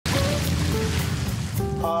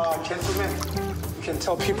Gentlemen, you can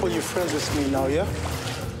tell people you're friends with me now, yeah?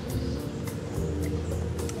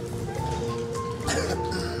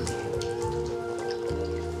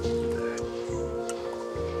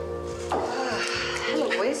 Hello,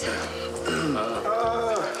 boys.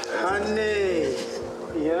 Honey.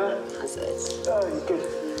 Yeah? How's it? Oh, you good?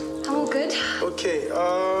 I'm all good. Okay,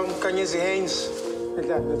 Kanyezi Haynes.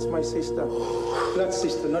 That's my sister. Not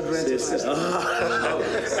sister, not rented sister.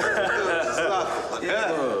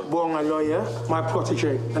 Yeah. Born a lawyer, my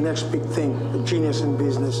protege, the next big thing, a genius in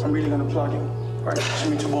business. I'm really gonna plug him. All right, see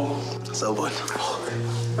me tomorrow. So what?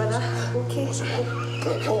 Brother, okay.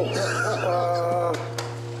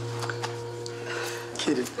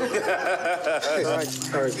 Kidding.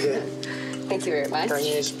 All right, yeah. Thank you very much.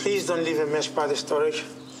 Kanyezi, please don't leave a mess by the storage.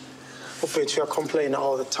 Opet, you are complaining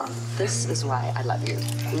all the time. This is why I love you.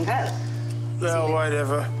 Okay. Yeah,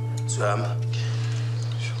 whatever. Swam.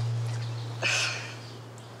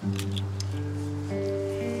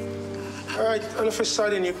 All right, all of a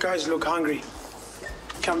sudden you guys look hungry.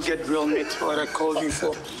 Come get real meat, what I called you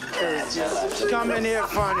for. Come in here,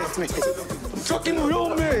 fun with me. I'm talking real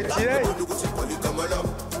meat, yeah?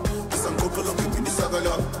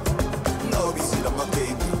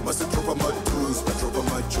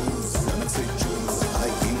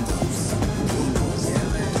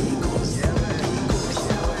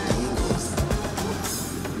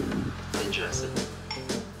 Interesting.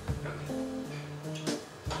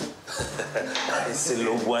 It's a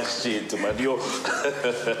low wash shit, man. Yo.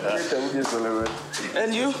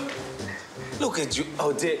 And you? Look at you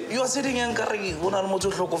out there. You are sitting in Kari.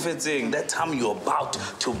 That time you're about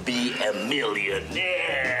to be a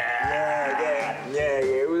millionaire. Yeah.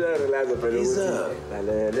 Yes, sir. And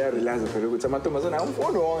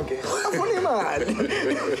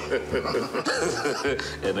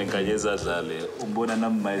then Kanyeza Zale, Umbona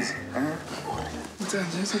Namais.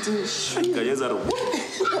 Kanyeza.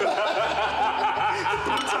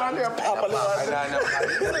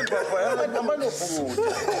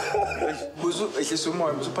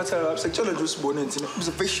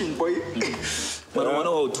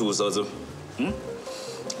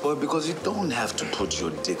 Well, because you don't have to put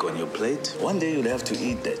your dick on your plate. One day you'll have to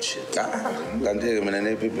eat that shit.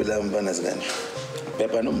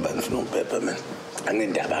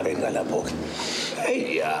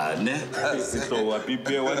 Hey, yeah, ne? So what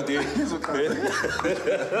people one day?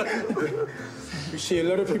 You see, a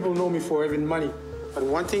lot of people know me for having money. But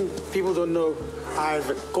one thing people don't know, I have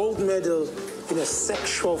a gold medal in a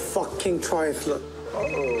sexual fucking triathlon.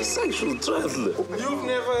 Oh, sexual triathlon. You've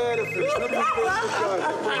never heard of this.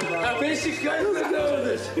 Basic guy doesn't know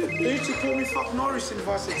this. They used to call me Fuck Norris in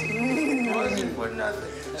varsity. Wasn't for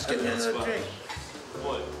nothing. Just get me another drink.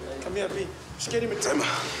 What? Come here, B. Just get him a time.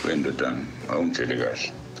 Wendodan, awungitshele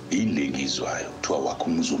kahle. Yile ngizwayo kuthiwa wakho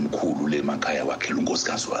umuzi omkhulu le makhaya wakhe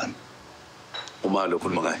unkosikazi wami. Uma lo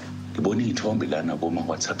khuluma ngayo. Ngibona ithombe lana kuma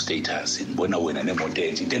WhatsApp status. Ngibona wena nemoto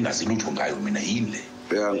enhle into engazilutho ngayo mina yini le.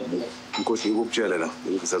 Bheka inkosi ngikutshela la,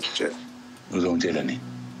 ngisazitshela. Uzongitshela nini?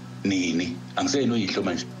 Nini? Angiseno yihlo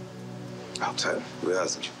manje. Awuthanda,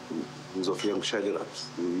 uyazi nje. Ngizofika ngishayele raps,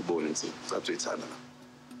 ngibone nje, sathi uyithanda la.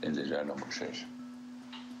 Enze njalo ngokusheshsha.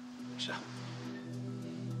 Sha.